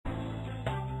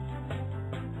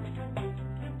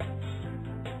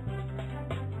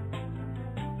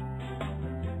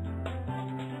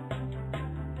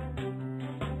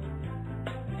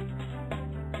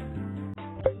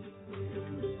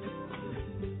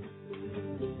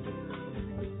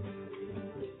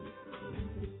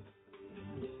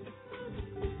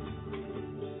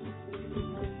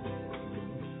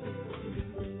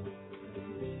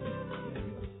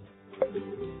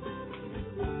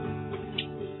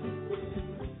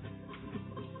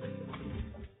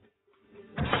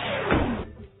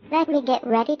Let me get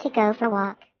ready to go for a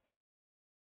walk.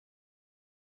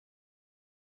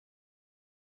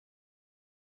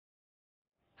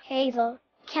 Hazel,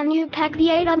 can you pack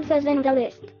the items as in the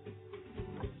list?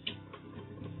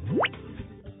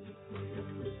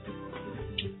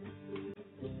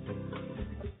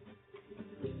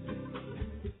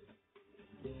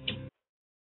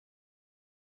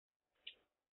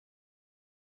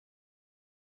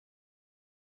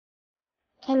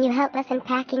 Can you help us in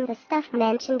packing the stuff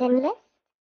mentioned in list?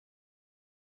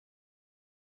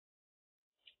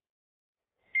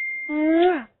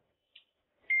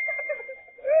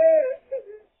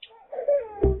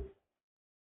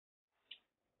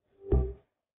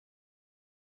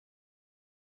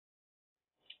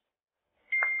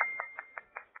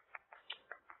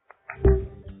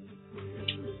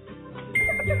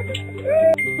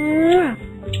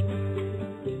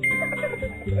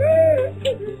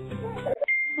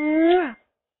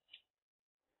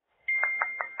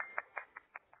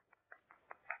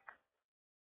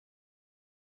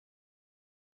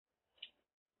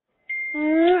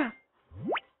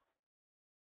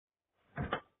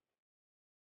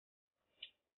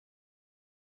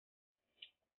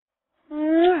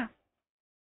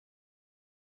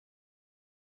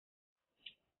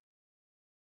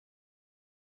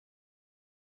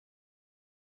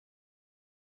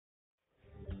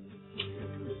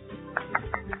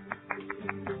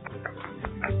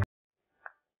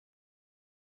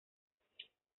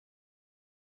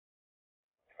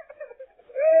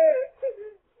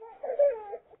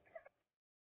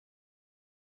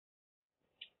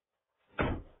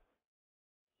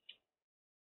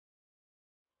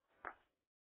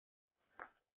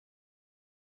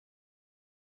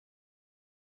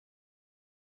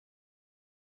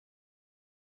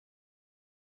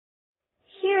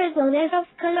 Here is a list of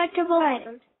collectible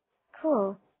items.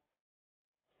 Cool.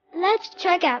 Let's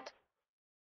check out.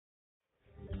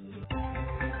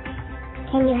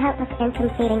 Can you help us in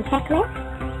completing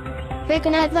checklist? We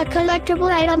can add the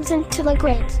collectible items into the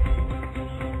grids.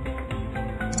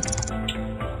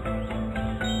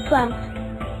 Plum.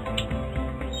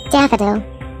 Daffodil.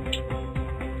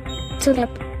 Tulip.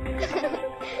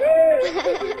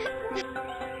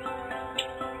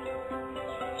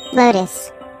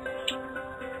 Lotus.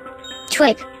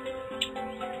 Twig.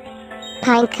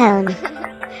 Pine cone.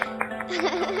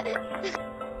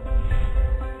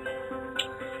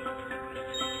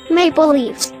 Maple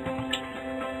leaves.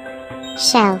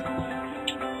 Shell.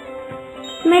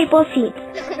 Maple seed.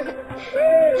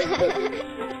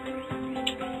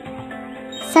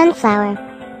 Sunflower.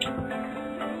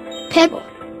 Pebble.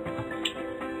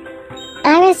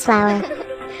 Iris flower.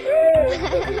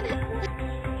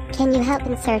 Can you help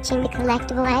in searching the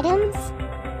collectible items?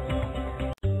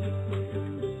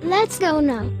 Let's go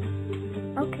now.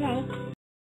 Okay.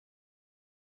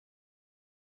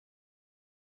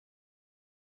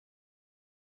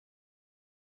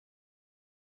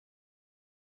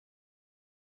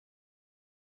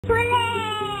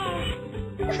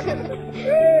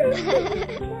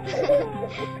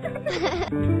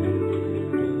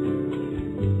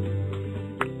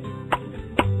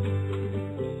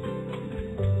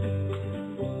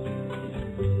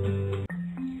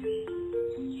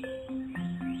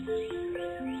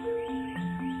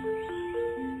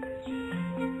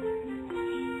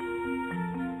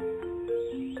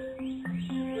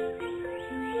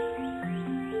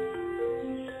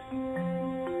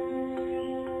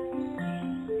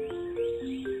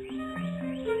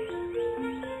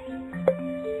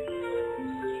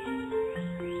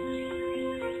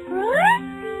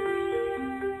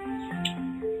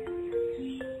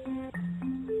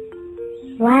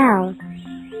 Wow.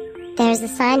 There's a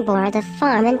signboard of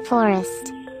farm and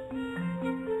forest.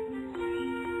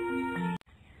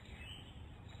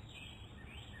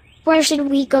 Where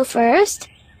should we go first?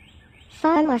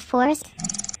 Farm or forest?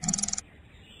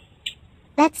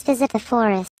 Let's visit the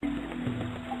forest.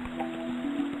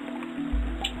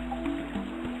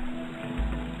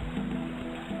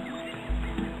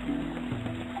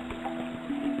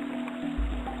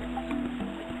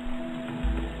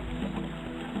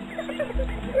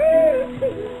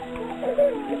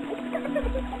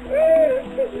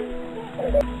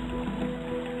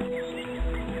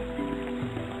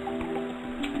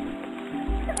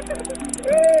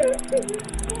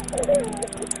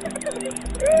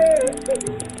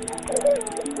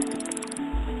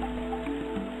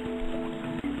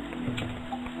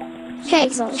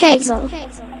 Hazel.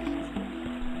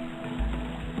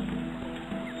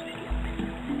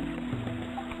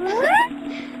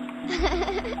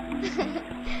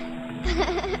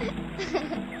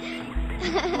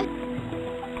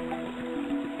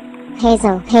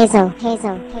 Hazel, Hazel,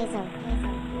 Hazel, Hazel.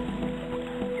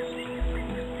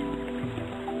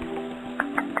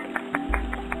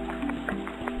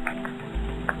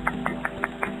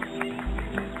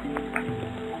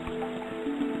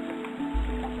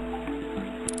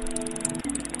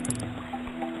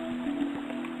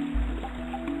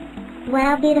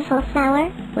 Well, beautiful flower,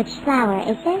 which flower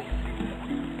is this?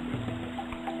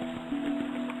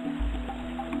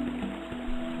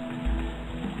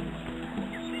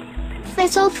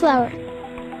 Thistle flower.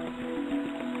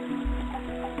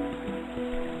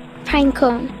 Pine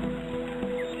cone.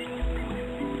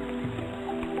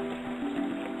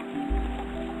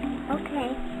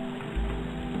 Okay.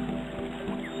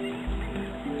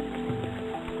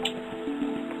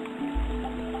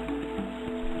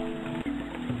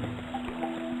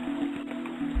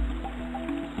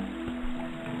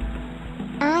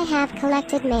 I have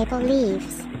collected maple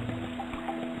leaves.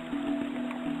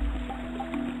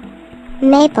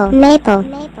 Maple, maple,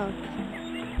 maple.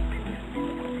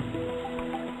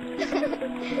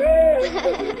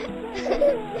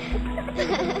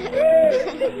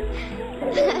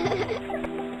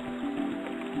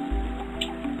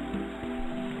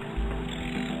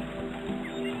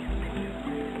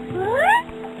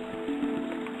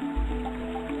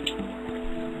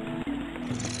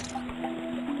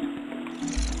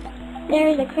 There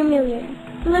is a chameleon.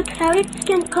 Look how its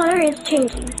skin color is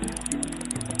changing.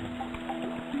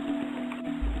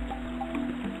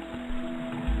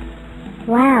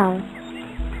 Wow.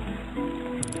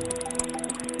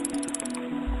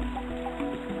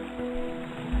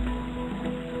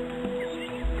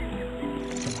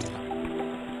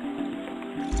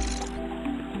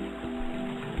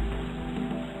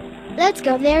 Let's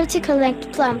go there to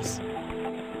collect plums.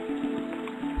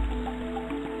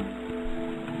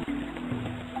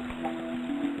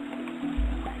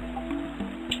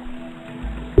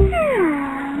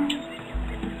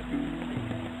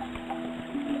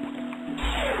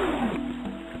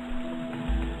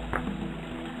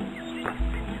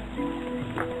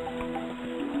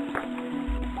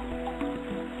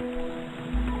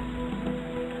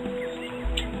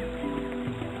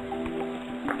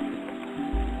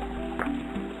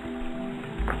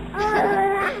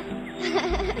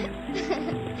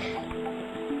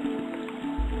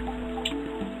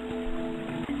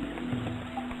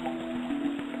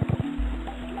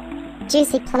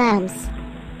 Juicy plums.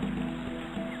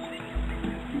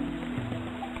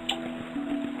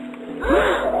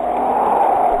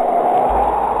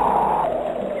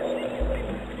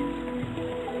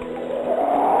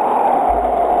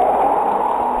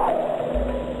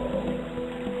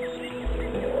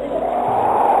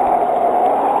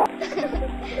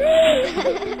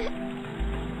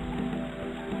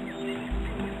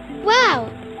 Wow!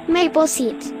 Maple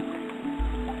seeds.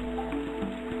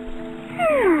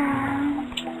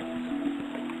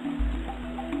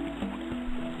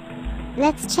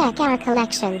 Let's check our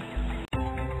collection.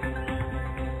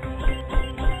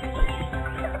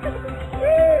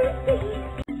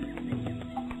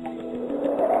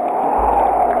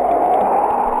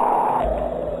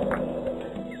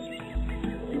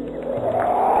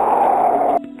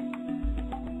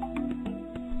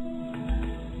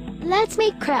 Let's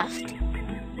make craft.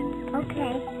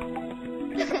 Okay.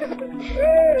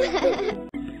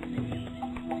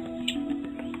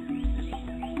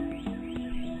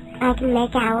 I can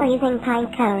make owl using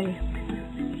pine cone.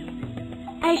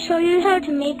 I show you how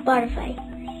to make butterfly.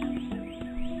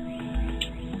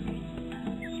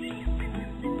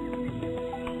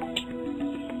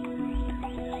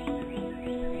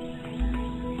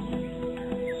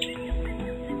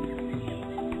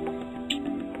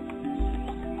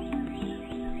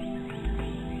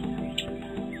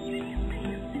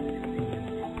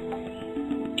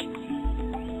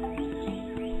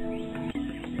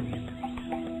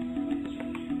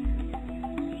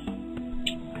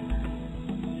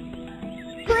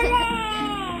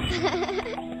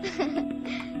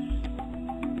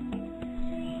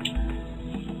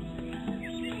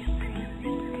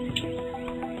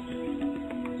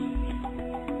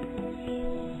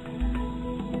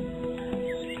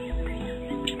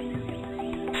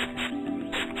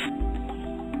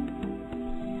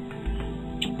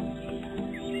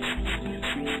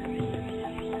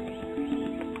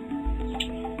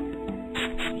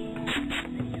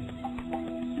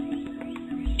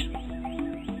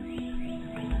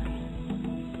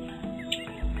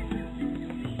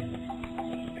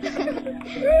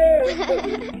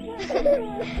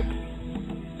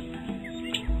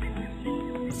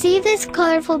 See this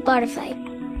colorful butterfly?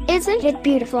 Isn't it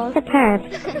beautiful? Superb.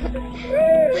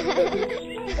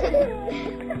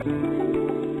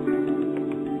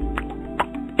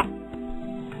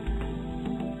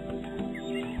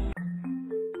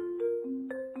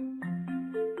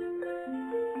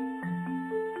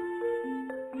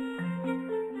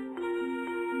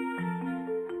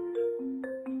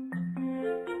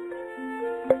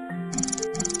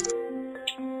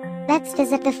 Let's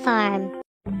visit the farm.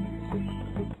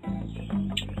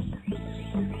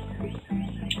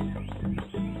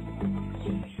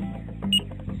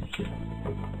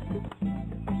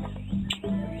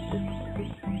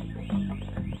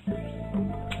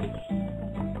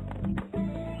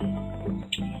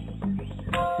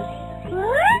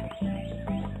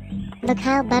 Look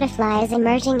how butterfly is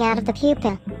emerging out of the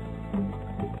pupa.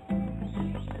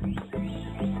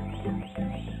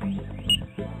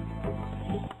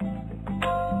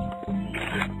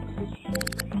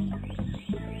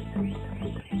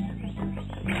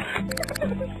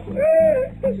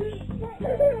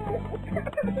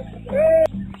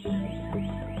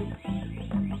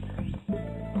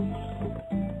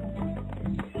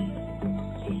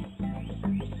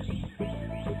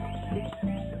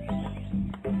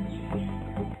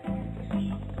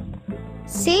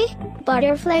 See?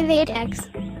 Butterfly laid eggs.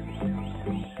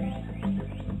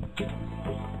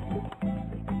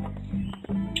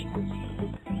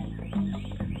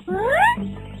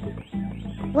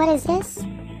 What is this?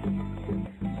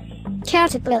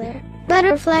 Caterpillar.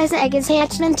 Butterfly's egg is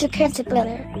hatched into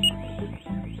caterpillar.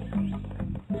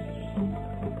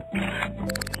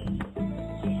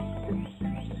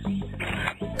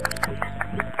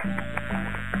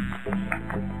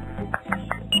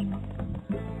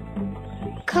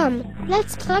 Come,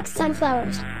 let's pluck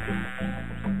sunflowers.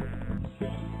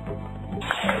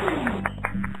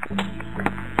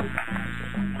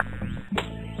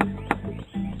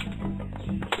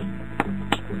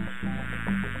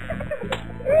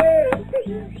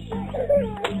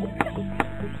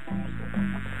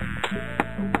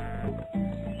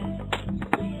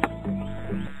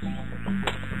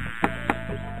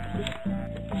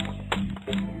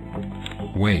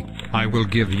 Wait, I will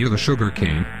give you the sugar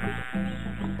cane.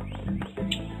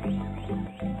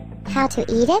 How to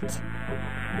eat it?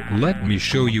 Let me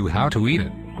show you how to eat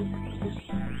it.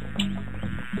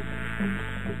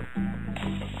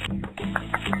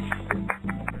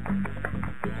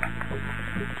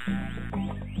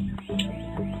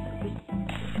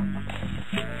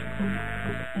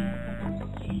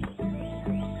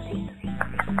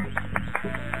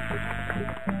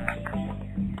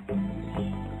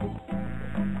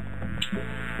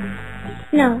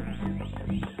 No.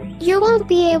 You won't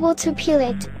be able to peel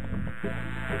it.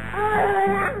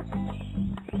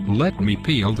 Let me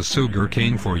peel the sugar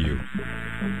cane for you.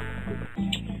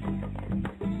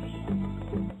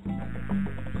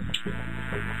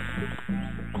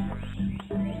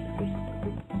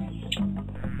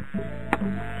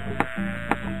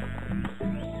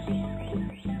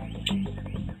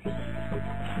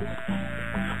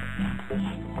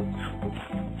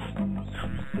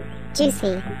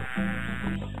 Juicy.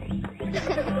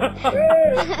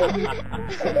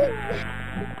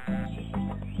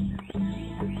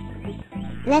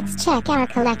 Let's check our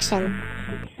collection.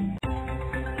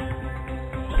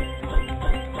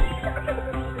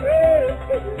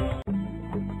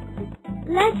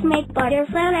 Let's make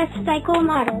butterfly a cycle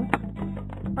model.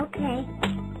 Okay.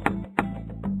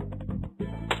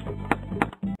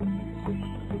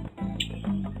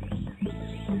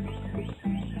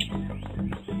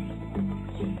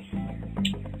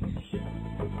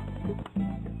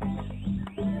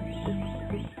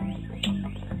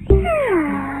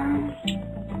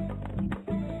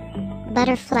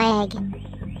 Butterfly egg.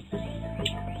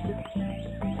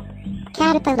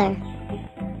 Caterpillar.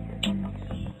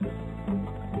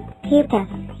 Pupa.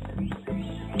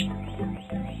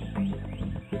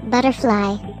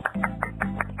 Butterfly.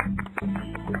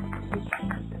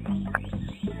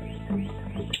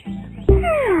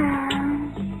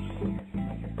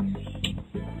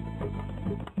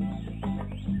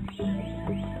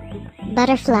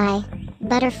 Butterfly.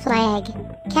 Butterfly egg.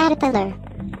 Caterpillar.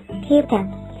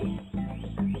 Pupa.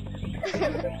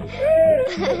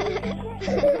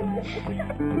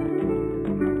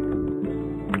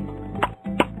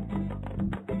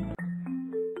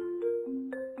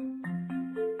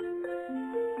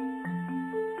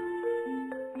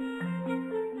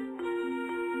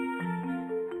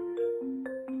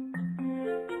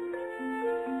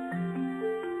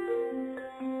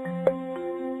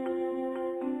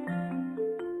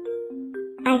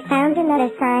 I found another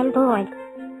signboard.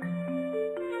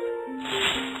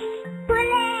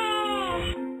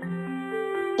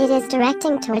 It is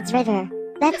directing towards river.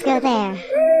 Let's go there.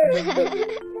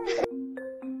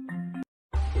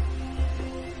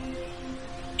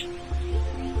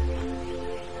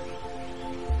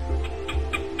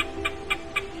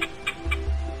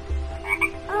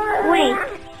 Wait,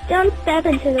 don't step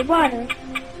into the water.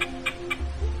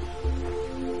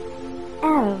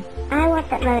 Oh, I want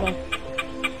that motive.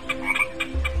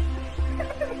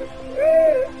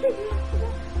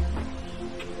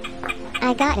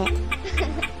 I got it.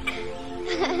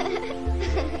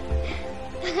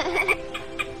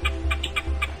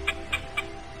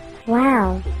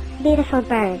 Wow, beautiful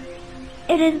bird.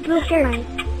 It is blue Hurray.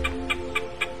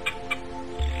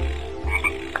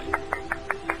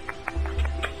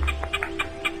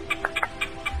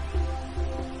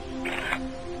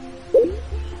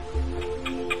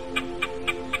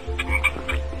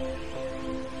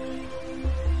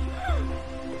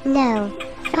 No,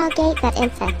 frog ate that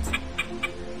insect.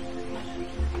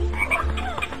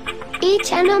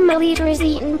 Each animal eater is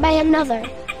eaten by another.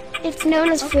 It's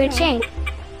known as food chain.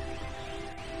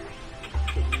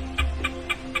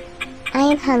 I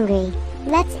am hungry.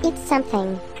 Let's eat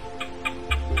something.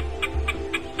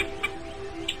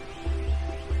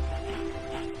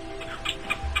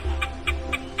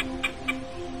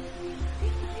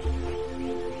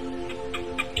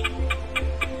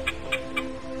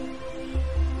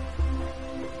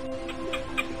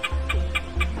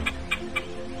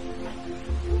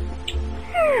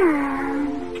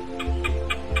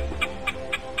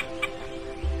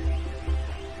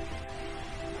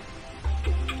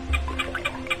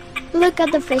 Look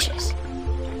at the fishes.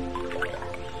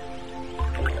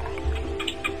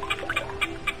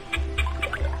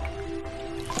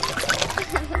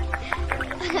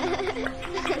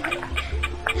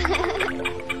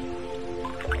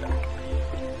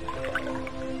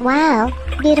 Wow,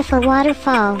 beautiful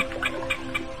waterfall.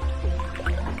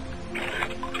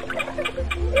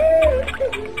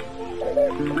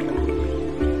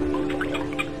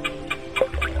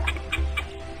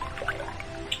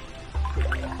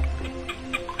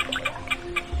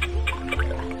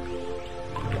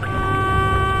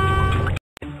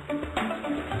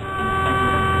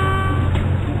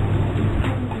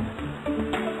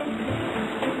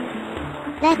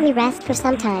 Let me rest for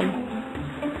some time.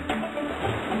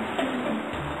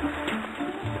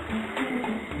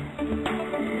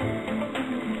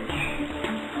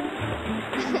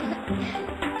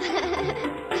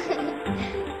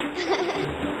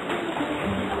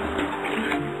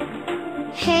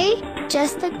 Hey,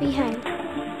 just look behind.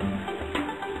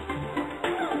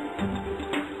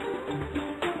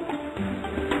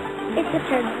 It's a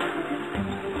turtle.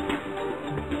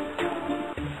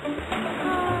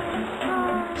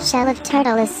 Shell of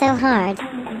turtle is so hard.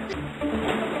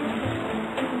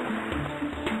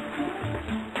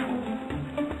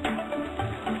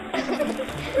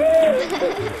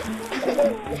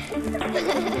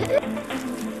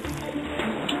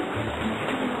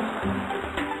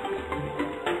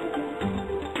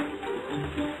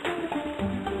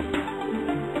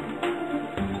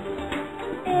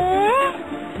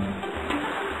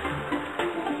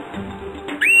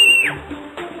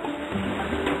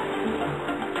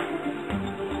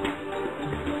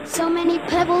 So many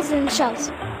pebbles and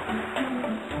shells.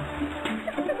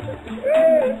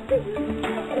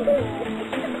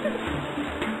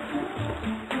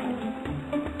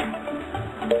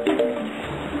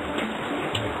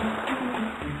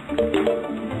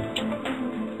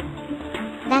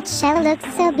 That shell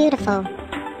looks so beautiful.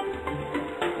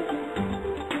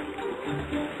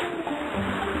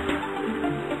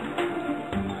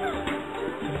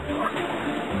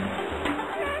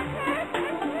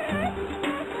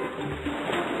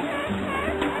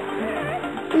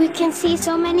 We can see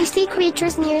so many sea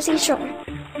creatures near seashore.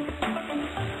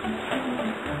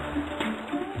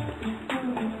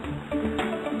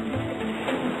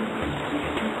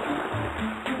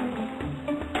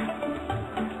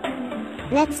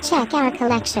 Let's check our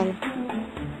collection.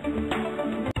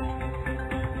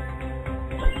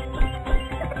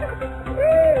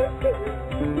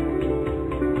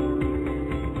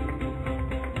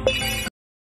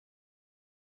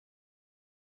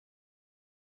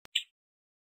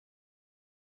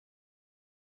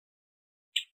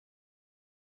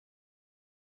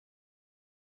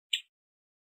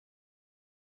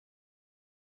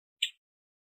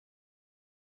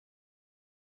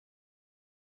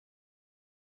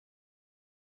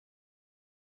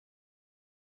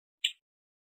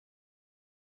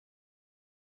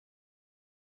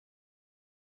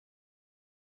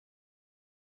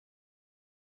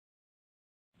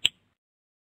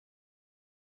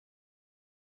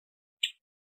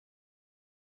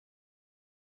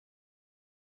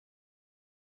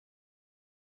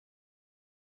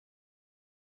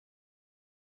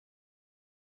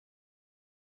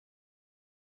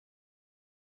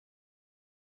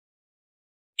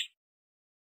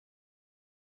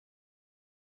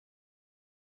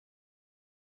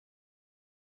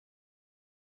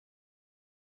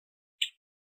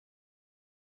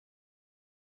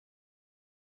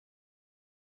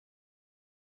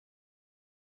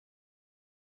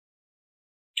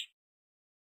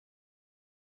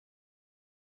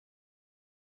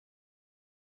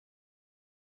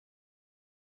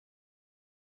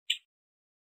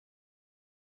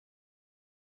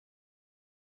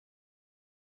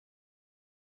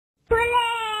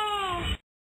 Hurray!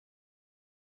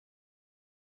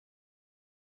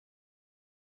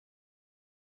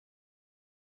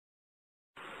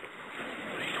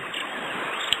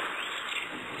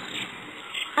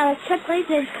 Our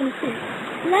checklist is complete.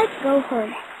 Let's go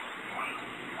home.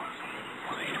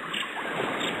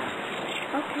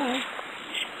 Okay.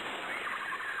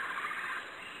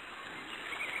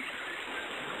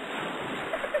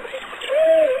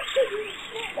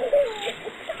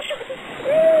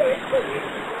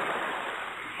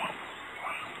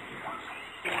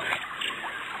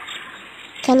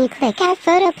 Can you click our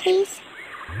photo, please?